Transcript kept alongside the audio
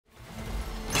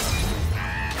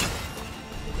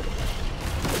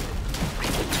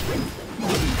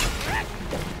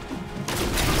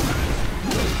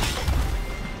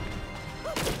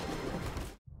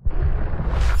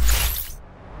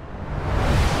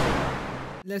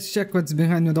Let's check what's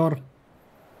behind the door.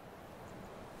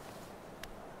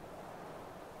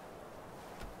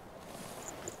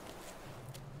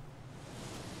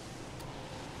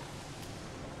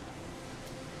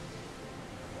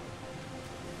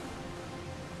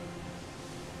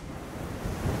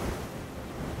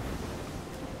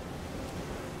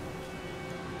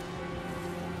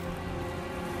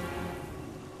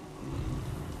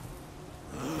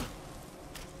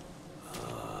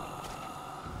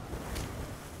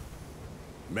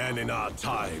 Men in our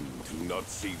time do not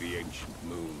see the ancient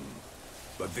moon,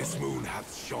 but this moon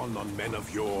hath shone on men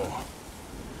of yore.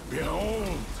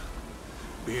 Behold!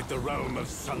 Be it the realm of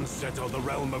sunset or the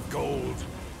realm of gold,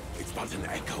 it's but an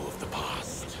echo of the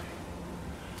past.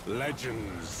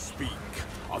 Legends speak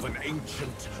of an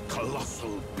ancient,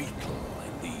 colossal beetle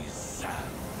in these sands.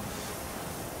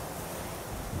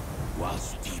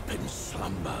 Whilst deep in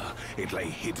slumber, it lay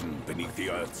hidden beneath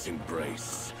the earth's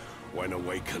embrace. When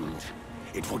awakened,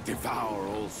 it would devour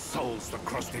all souls that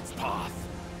crossed its path.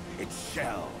 Its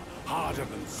shell, harder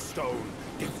than stone,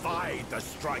 defied the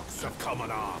strikes of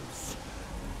common arms.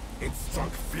 It struck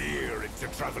fear into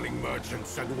traveling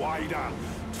merchants and wider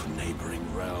to neighboring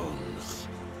realms.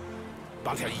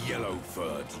 But a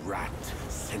yellow-furred rat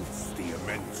sensed the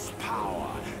immense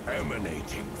power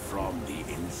emanating from the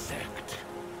insect.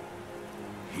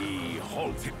 He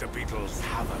halted the beetle's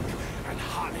havoc and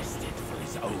harnessed it for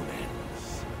his own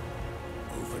ends.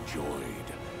 Overjoyed,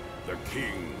 the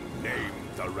king named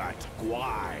the rat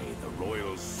Gwai, the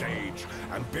royal sage,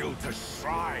 and built a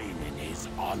shrine in his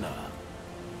honor.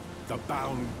 The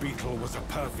bound beetle was a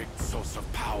perfect source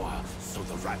of power, so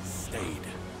the rat stayed.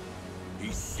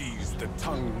 He seized the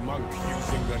tongue monk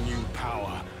using the new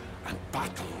power, and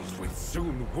battled with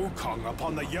soon Wukong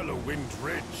upon the Yellow-Wind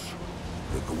Ridge.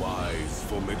 The Gwai's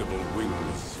formidable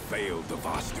wings veiled the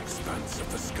vast expanse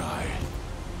of the sky.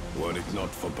 Were it not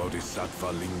for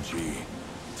Bodhisattva Lingji,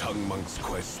 Tongue Monk's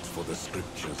quest for the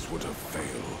scriptures would have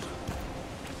failed.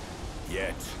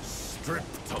 Yet,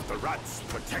 stripped of the rat's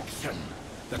protection,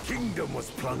 the kingdom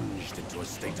was plunged into a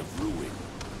state of ruin.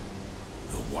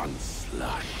 The once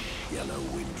lush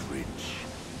Yellow-Wind Ridge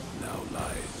now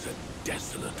lies a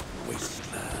desolate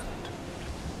wasteland.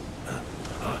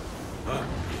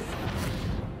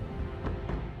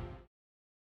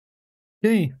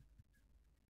 Okay.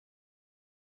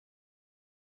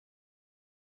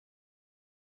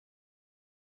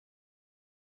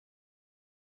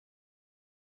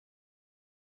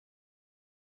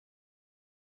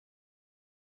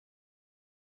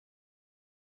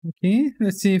 Okay,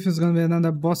 let's see if it's gonna be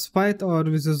another boss fight or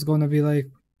is this gonna be like...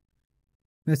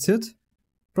 That's it?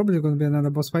 Probably gonna be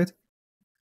another boss fight.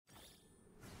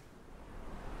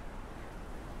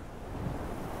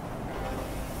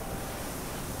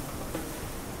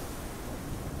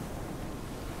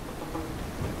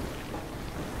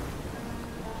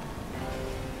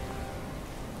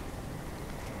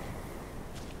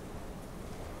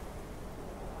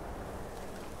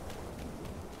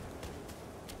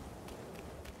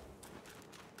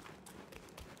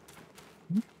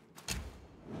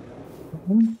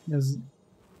 Yes.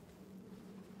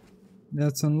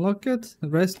 Let's unlock it,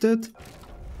 rest it.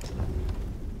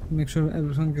 Make sure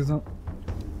everything is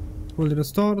fully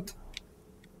restored.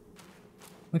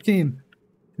 Okay,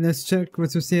 let's check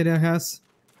what this area has.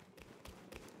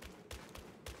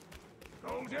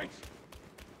 Hold it!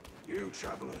 You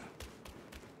traveler,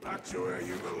 back to where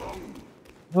you belong.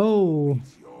 Oh,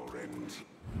 It's your end.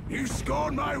 You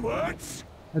scorn my words?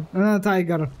 another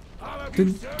tiger.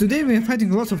 Today we are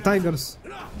fighting lots of tigers.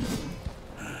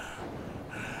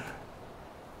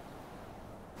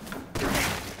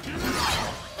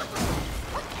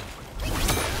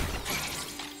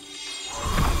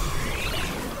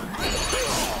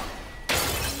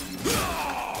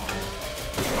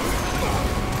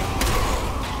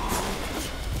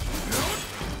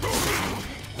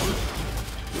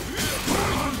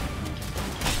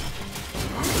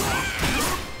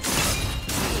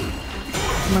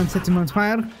 Man, set him on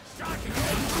fire.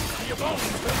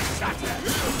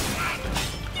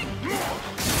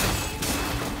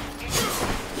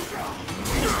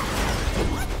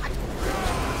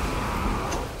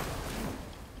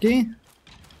 Okay.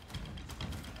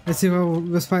 Let's see how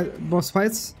this boss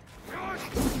fights.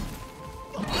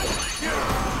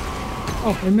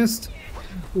 Oh, I missed.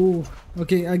 Ooh,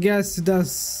 okay, I guess it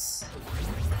does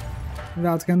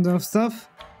that kind of stuff.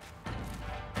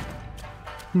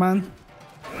 Come on.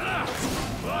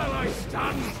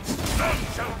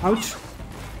 Ouch.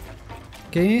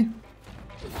 Okay.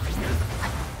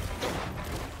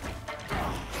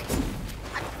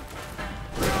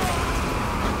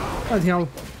 What the hell?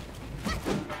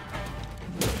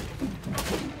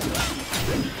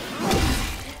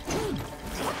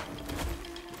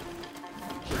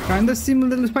 Kinda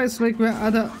similar spice like the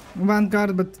other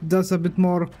Vanguard, but does a bit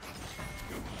more.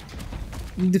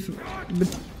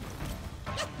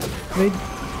 Wait.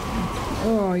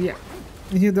 Oh yeah,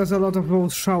 he does a lot of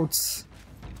those shouts.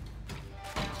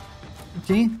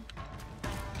 Okay.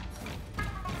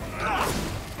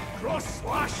 Cross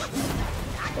slash.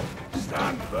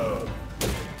 Stand firm.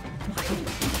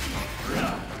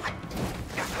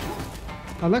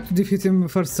 I like to defeat him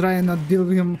first try and not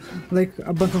build him like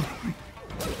a bunch of.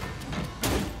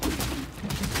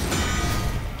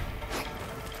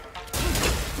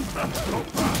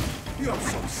 You have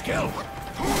some skill.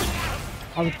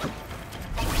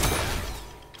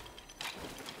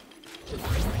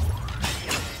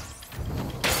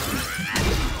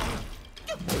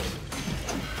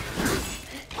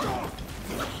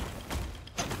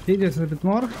 Okay, just a bit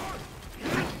more.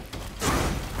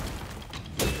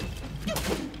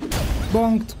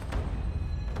 Bonked.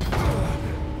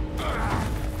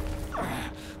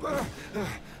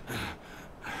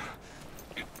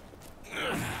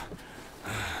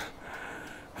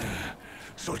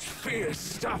 Such fierce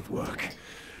staff work.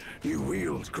 You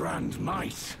wield grand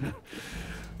might.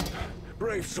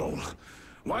 Brave soul,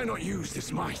 why not use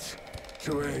this might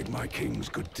to aid my king's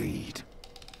good deed?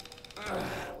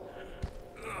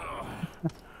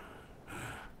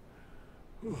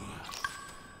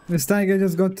 This tiger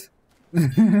just got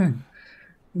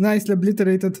nicely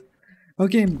obliterated.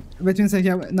 Okay, that means I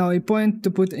have now a point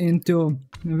to put into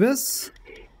this.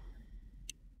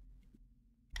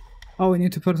 Oh, we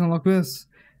need to first unlock this.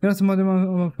 There's a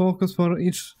model of focus for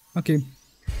each. Okay.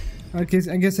 Okay,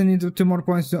 I guess I need 2 more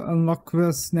points to unlock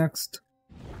this next.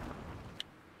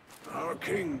 Our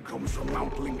king comes from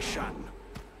Mount Lingshan.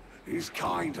 His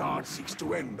kind heart seeks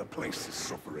to end the place's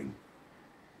suffering.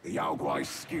 The Yao Guai's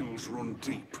skills run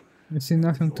deep. I see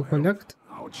nothing to collect.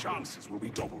 Our chances will be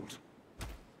doubled.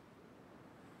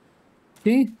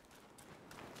 Okay.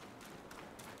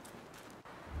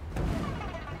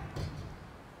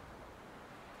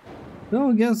 So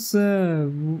I guess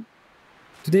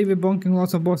today we're bonking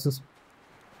lots of bosses.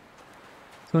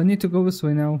 So I need to go this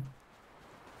way now.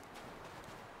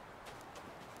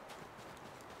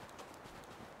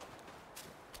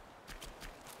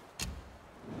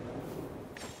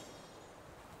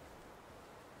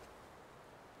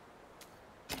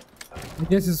 I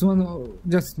guess it's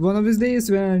just one of these days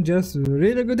where I'm just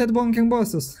really good at bonking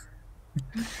bosses.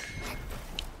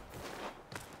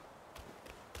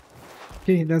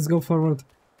 Okay, let's go forward.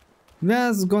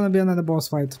 There's gonna be another boss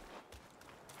fight.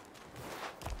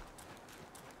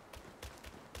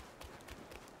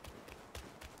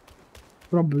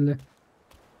 Probably.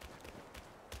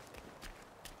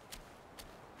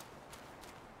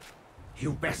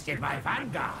 You bested my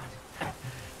Vanguard?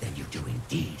 Then you do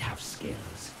indeed have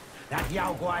skills. That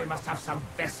Yao Guai must have some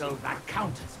vessel that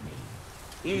counters me.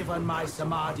 Even my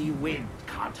Samadhi wind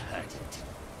can't hurt it.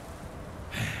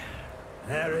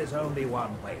 There is only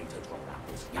one way to draw out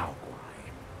this Yao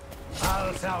Guai.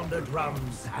 I'll sound the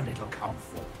drums and it'll come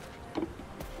forth.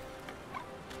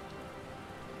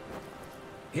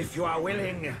 If you are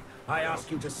willing, I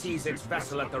ask you to seize its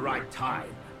vessel at the right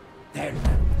time. Then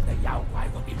the Yao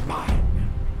Guai will be mine.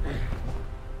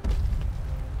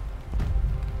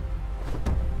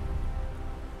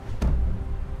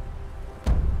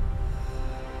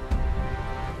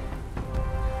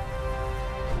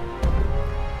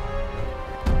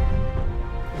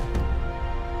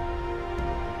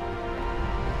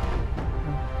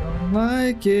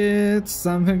 Like it,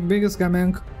 something big is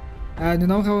coming. And you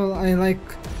know how I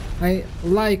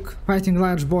like fighting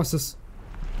large bosses.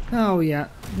 Oh yeah,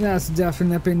 that's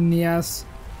definitely a pain in the ass.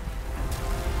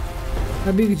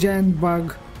 A big giant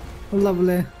bug.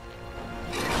 Lovely.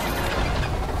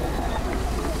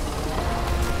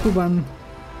 Fuban.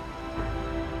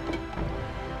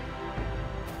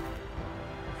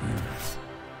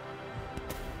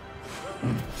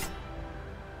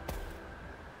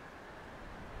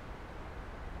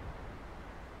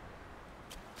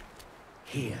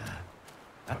 Here,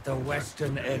 at the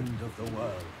western end of the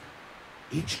world,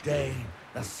 each day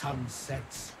the sun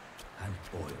sets and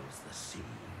boils the sea.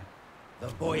 The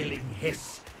boiling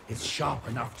hiss is sharp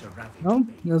enough to ravage Oh,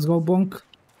 me. let's go bonk.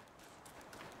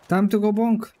 Time to go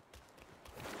bonk.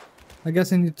 I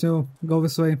guess I need to go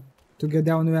this way to get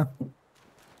down there.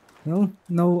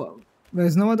 No,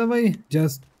 there's no other way.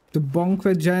 Just to bonk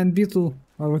the giant beetle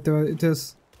or whatever it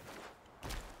is.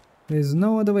 There's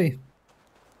no other way.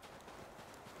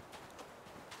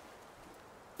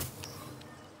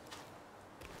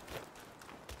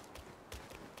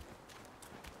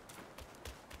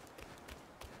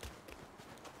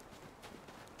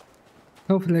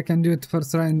 Hopefully I can do it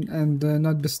first try and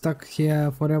not be stuck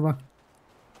here forever.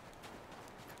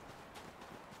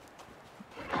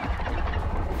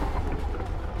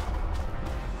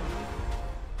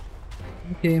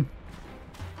 Okay.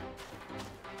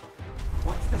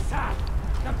 What's the sound?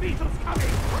 The beetle's coming!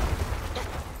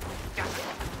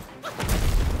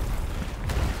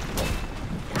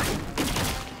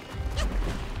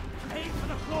 Aim for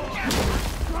the floor!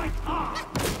 Strike hard!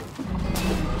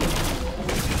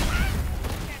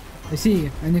 I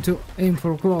see. I need to aim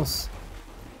for close.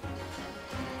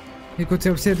 You could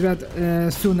have said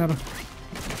that sooner.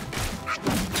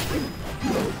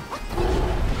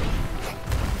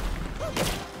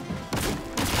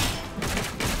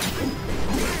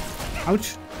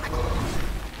 Ouch.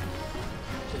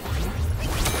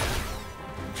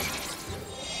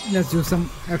 Let's do some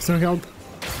extra help.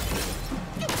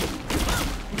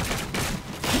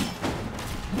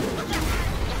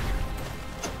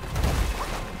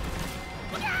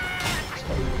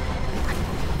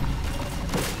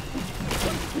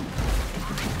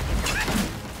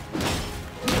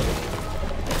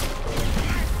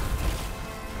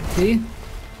 Okay.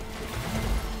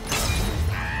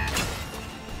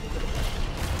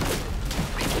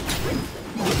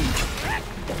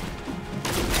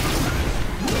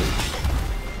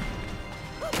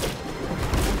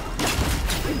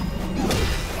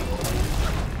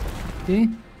 Okay.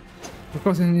 Of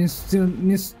course, I still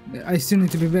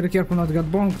need to be very careful not to get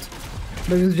bonked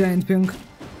by this giant thing.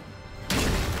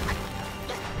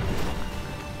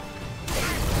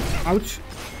 Ouch.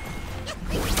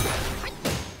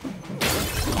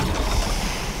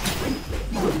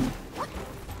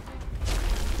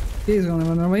 He's gonna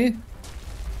run away.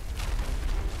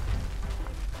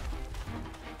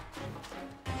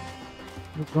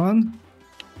 Look on.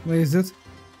 Where is it?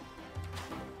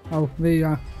 Oh, there you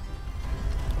are.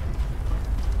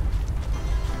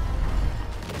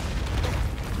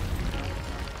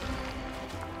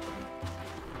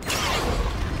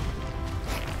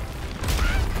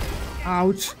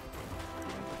 Ouch.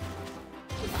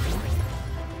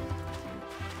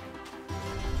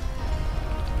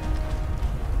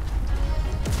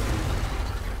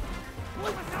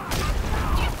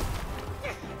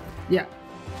 Yeah.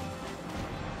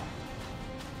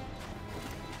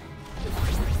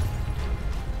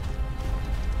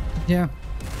 Yeah.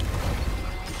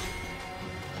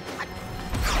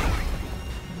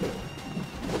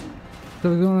 So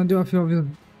we're gonna do a few of the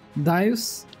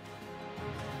dives.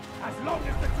 As long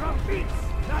as the drum beats,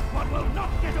 that one will not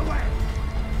get away!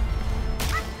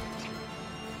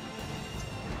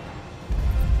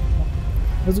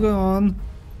 Let's go on.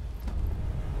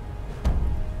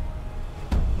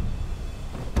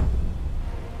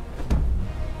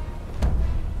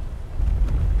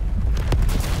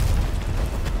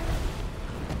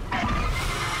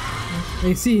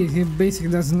 I see, he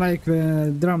basically doesn't like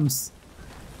drums.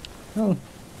 Oh.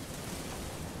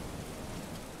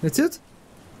 That's it?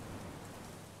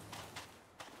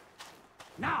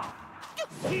 Now,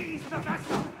 seize the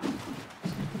vessel!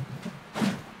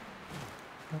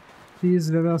 Seize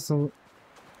the vessel.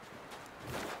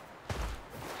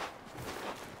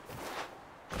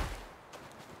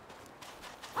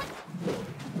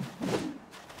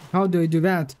 How do I do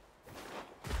that?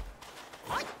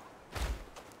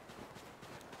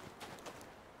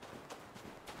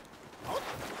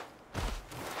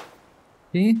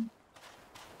 Okay.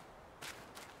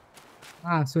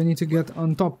 Ah, so I need to get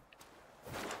on top.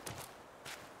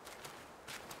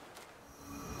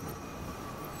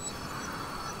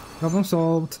 Problem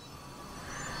solved.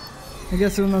 I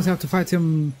guess we'll not have to fight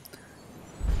him.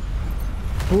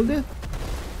 Hold it?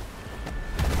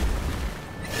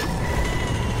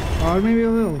 Or maybe we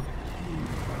will.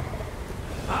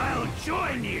 I'll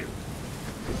join you!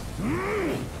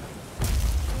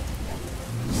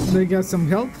 Do I get some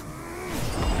help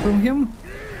from him?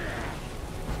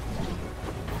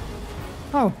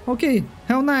 Oh, okay.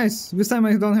 How nice. This time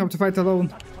I don't have to fight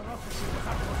alone.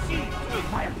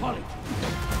 My apologies.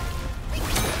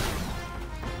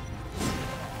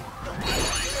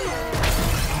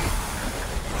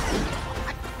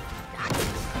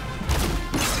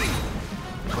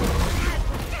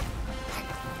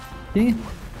 Okay.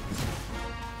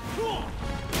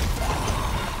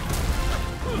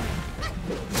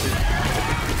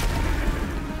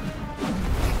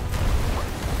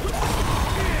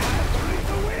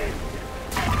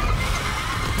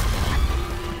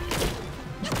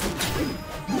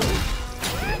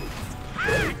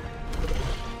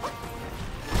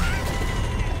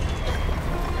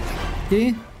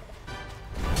 Okay.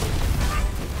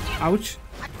 Ouch.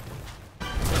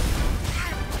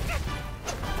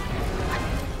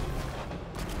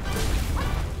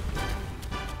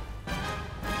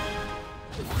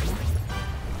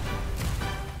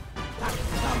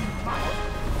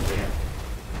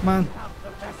 Man.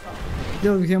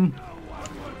 Deal with him.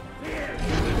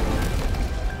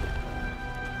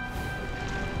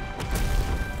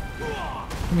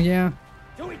 Come here.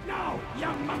 Do it now,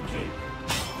 young monkey!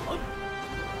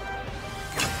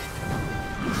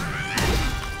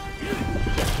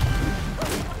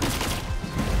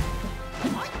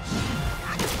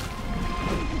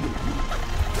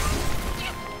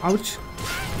 Ouch.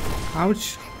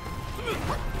 Ouch.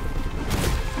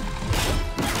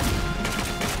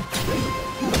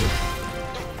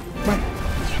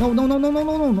 No, no, no, no, no,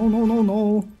 no, no, no, no, no,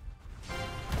 no.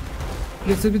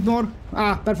 Just a bit more.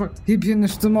 Ah, perfect. He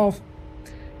finished them off.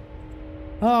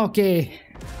 Okay.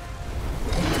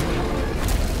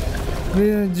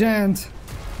 The giant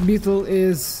beetle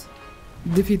is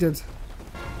defeated.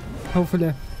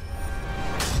 Hopefully.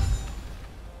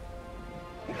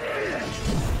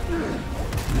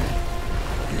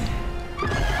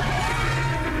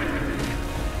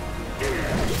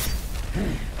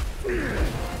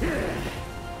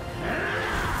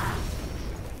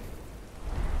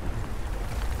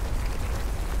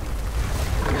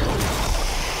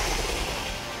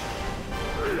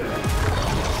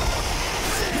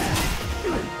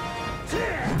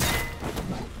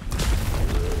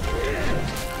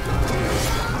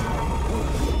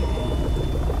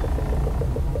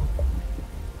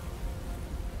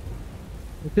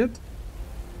 It?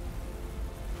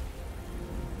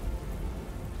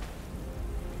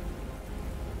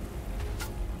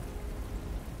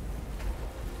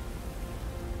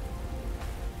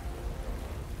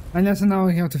 Unless now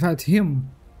we have to fight him.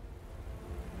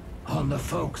 On the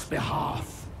folks'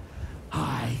 behalf,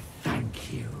 I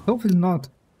thank you. Hopefully not,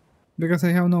 because I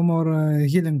have no more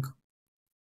healing.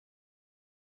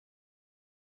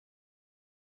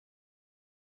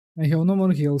 I have no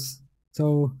more heals,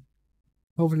 so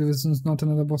hopefully this is not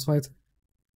another boss fight.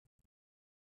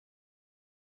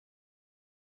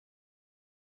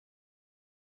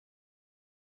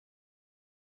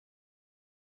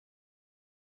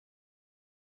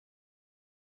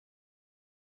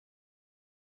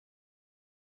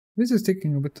 This is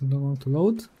taking a bit too long to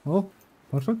load. Oh,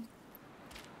 perfect.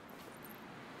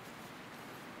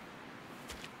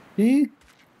 Okay.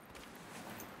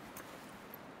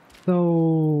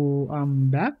 So I'm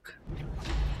back.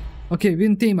 Okay,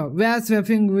 win team up. That's the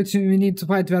thing which we need to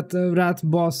fight that rat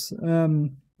boss,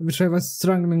 which I was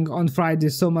struggling on Friday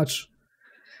so much.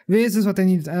 This is what I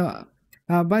need.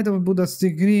 Bite of Buddha's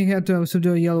degree here to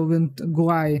subdue yellow wind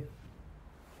Guai.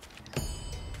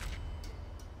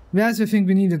 That's the thing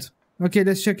we needed. Okay,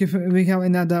 let's check if we have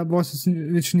another boss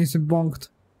which needs to be bonked.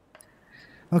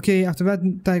 Okay, after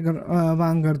that, Tiger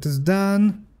Vanguard is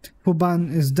done.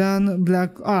 Fuban is done.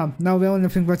 Now the only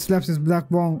thing that's left is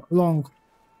Loong.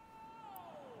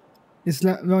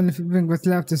 The only thing that's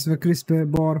left is the crispy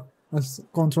boar, as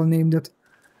Control named it.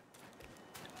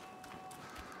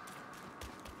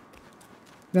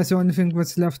 That's the only thing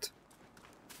that's left.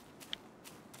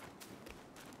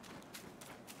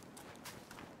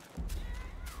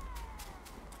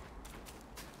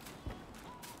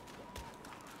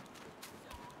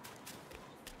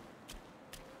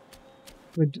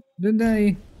 Wait, did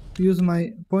I use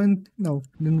my point? No,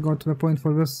 didn't go to the point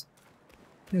for this.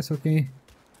 Yes, okay.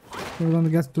 We're gonna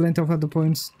get plenty of other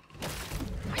points.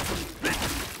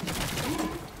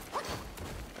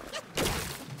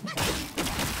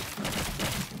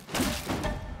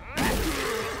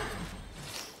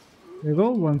 There we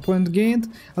go, 1 point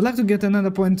gained. I'd like to get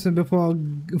another point before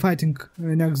fighting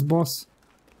next boss.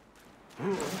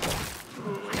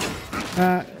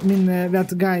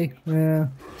 That guy.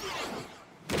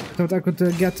 Thought I could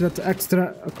get that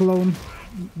extra clone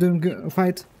during a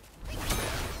fight.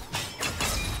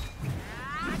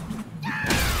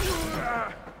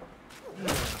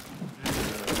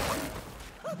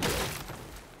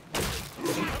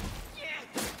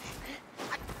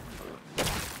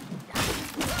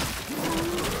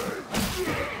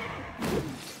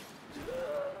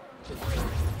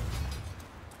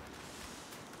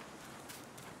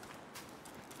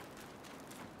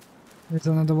 There's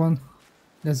another one.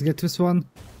 Let's get this one.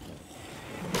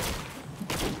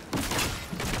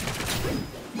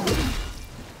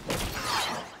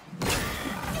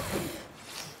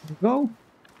 There we go.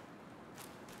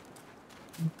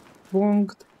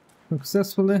 Bonked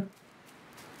successfully.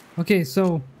 Okay,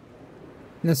 so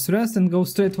let's rest and go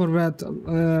straight for that.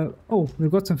 Oh, we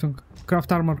got something.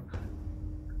 Craft armor.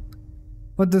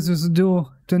 What does this do?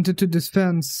 22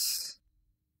 defense.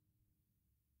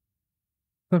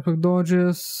 Perfect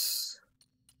dodges.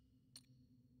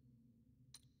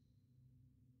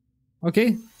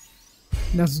 Okay,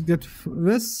 let's get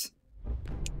this.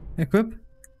 Equip.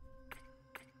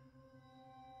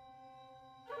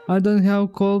 I don't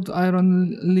have cold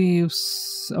iron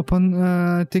leaves.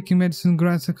 Upon taking medicine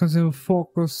grants a considerable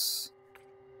focus.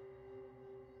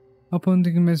 Upon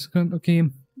taking medicine, okay.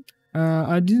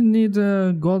 I didn't need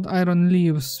gold iron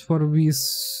leaves for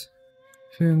these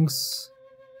things.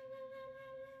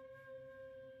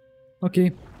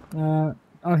 Okay, I'll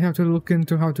have to look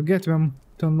into how to get them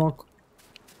to unlock.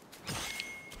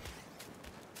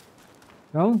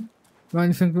 Well, the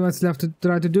only thing that's left to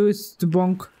try to do is to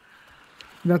bonk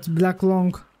that black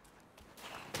Loong.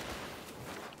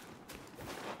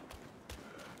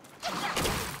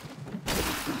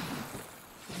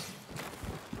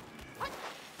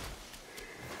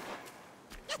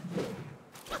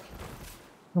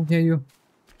 Come here, you.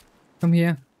 Come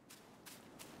here.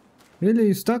 Really,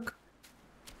 you stuck?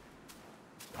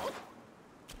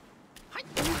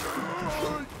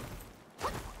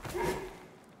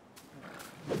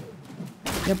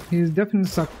 Yep, he's definitely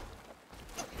stuck.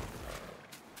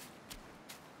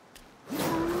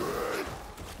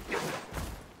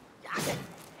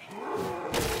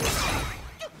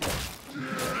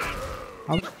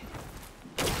 Out.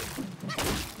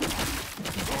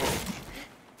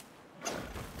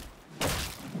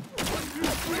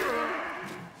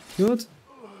 Good.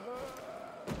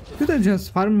 Could I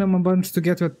just farm them a bunch to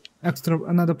get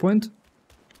another point?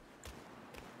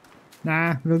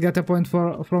 Nah, we'll get a point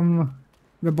from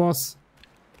the boss.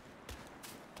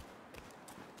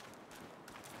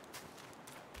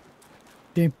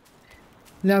 Okay,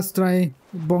 let's try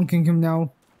bonking him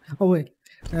now. Oh wait,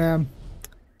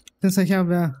 since I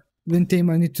have a wind tame,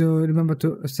 I need to remember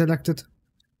to select it.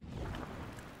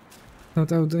 So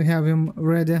I would have him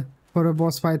ready for a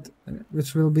boss fight,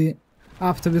 which will be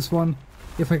after this one,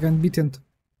 if I can beat it.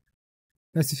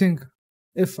 That's the thing,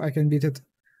 if I can beat it.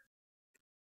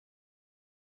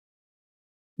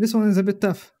 This one is a bit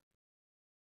tough.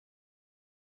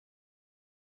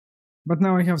 But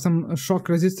now I have some shock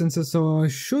resistances, so I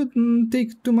shouldn't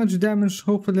take too much damage,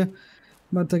 hopefully.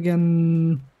 But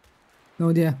again, no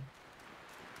idea.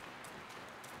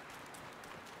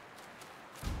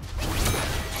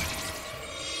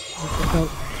 So,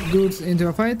 dudes into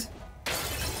a fight.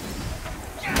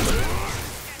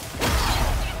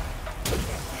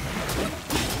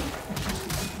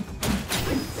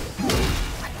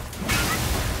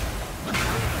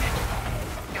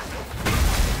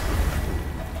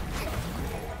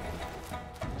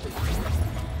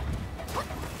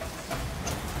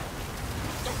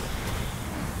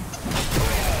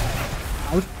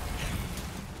 Out.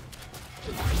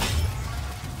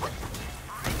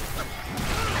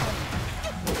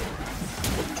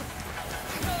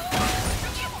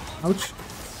 Ouch.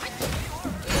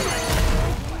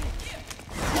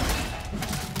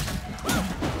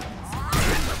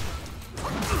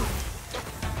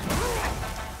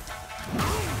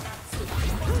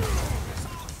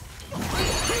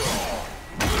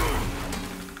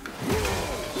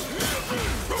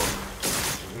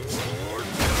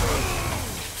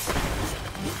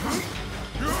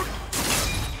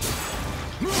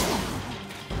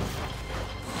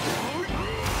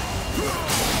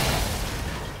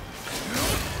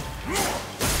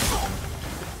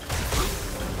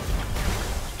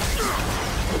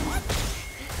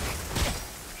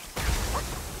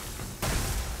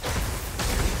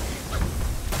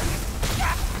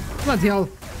 Bloody hell.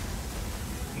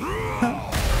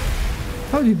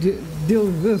 How do you deal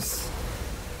with this?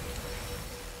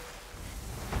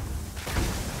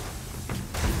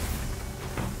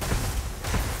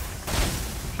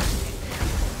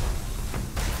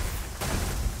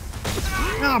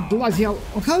 Ah, bloody hell.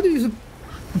 How do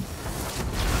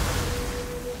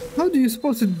you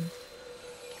suppose to...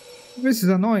 This is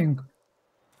annoying.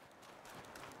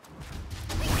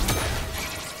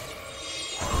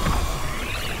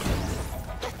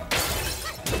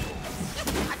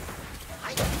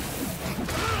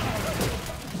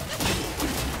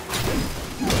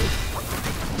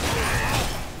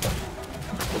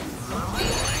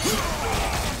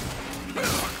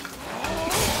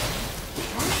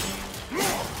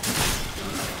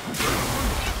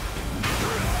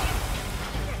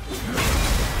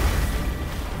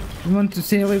 You want to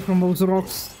stay away from those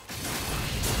rocks.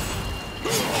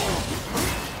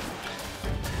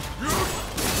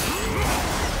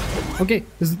 Okay,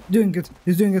 he's doing it.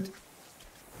 He's doing it.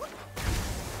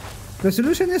 The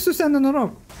solution is to stand on a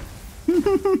rock.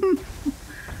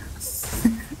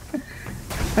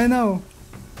 I know.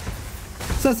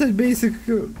 Such a basic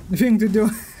thing to do.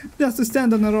 Just to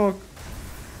stand on a rock.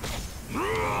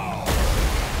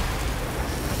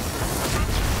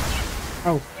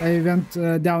 Oh, I went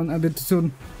down a bit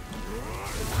soon.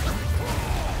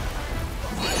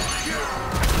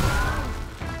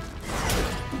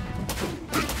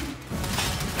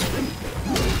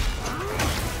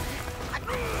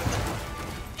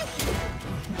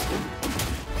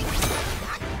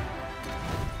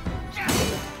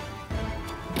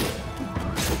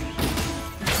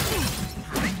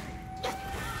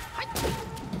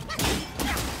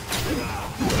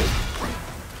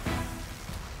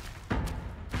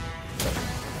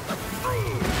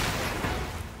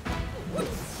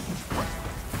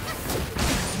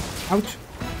 Ouch.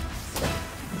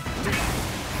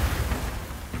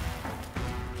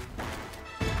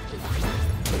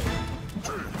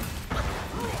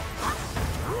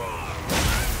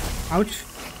 Ouch.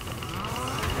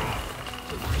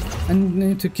 I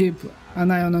need to keep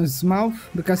an eye on his mouth,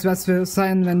 because that's the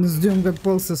sign when he's doing the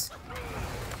pulses.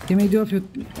 He may do it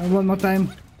one more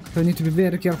time, so I need to be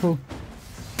very careful.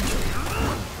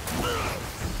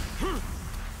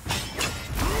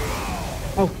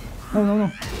 Oh, no, no,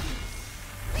 no.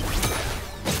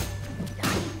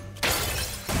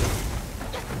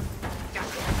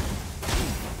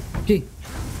 Okay.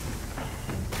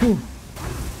 Whew.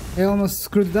 I almost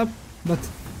screwed it up, but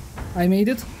I made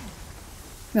it.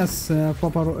 Let's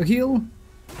pop our heal.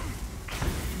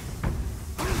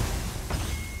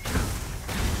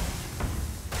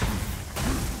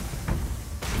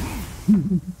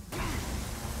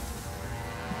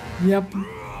 Yep.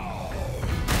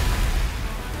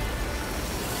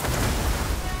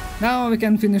 Now we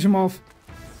can finish him off.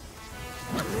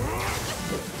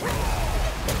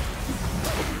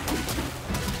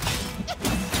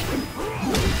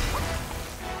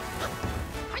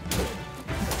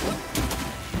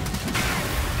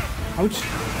 Ouch.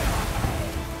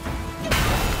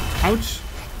 Ouch.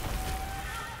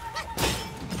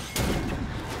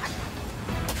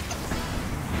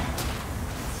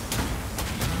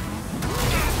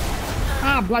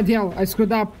 Ah, bloody hell, I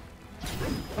screwed up.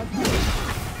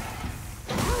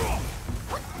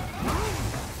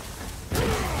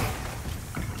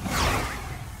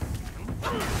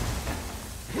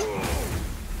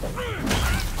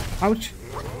 Ouch.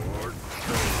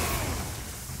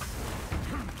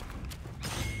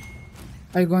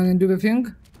 Are you going to do the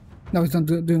thing? No, it's not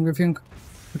doing the thing.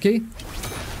 Okay.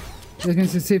 That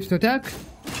means it's safe to attack.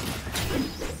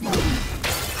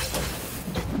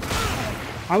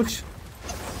 Ouch.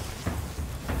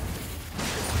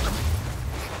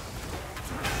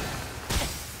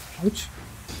 Ouch.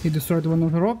 He destroyed one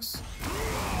of the rocks.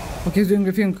 Okay, he's doing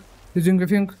the thing. He's doing the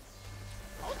thing.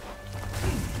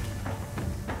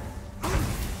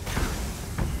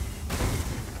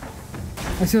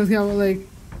 I still have like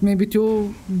maybe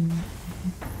 2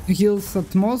 heals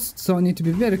at most, so I need to be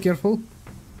very careful.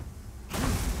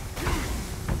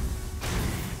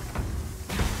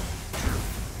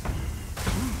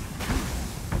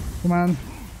 Come on.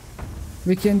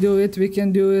 We can do it, we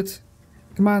can do it.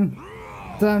 Come on.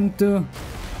 Time to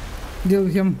deal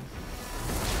with him.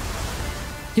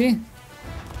 Okay.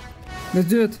 Let's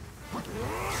do it.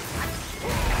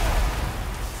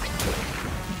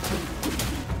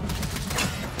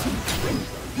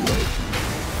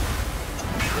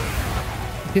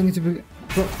 Okay, I need to be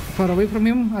far away from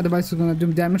him, otherwise he's gonna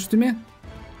do damage to me.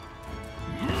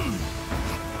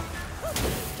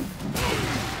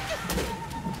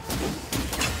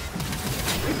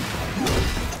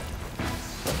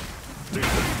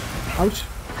 Ouch.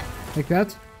 Like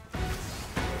that.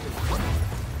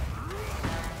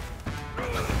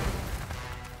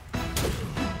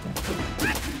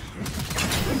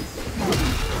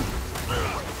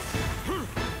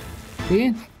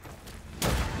 Okay.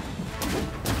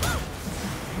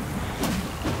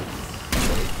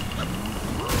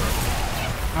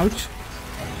 Ouch.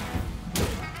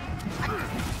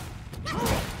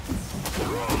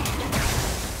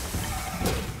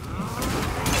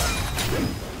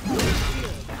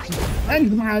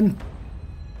 And man.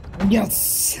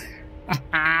 Yes.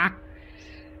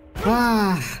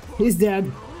 He's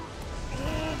dead.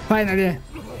 Finally.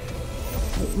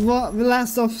 Well, the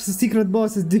last of the secret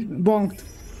boss is debunked.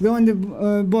 The only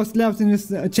boss left in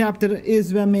this chapter is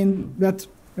the main, that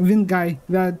wind guy,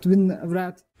 that wind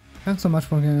rat. Thanks so much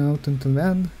for hanging out until the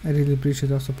end. I really appreciate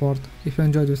your support. If you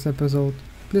enjoyed this episode,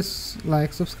 please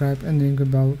like, subscribe and ring the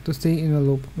bell to stay in the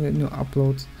loop with new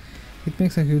uploads. It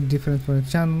makes a huge difference for the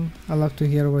channel. I love to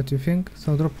hear what you think,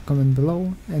 so drop a comment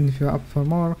below, and if you're up for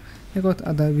more, I got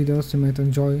other videos you might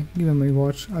enjoy. Give them a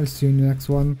watch. I'll see you in the next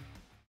one.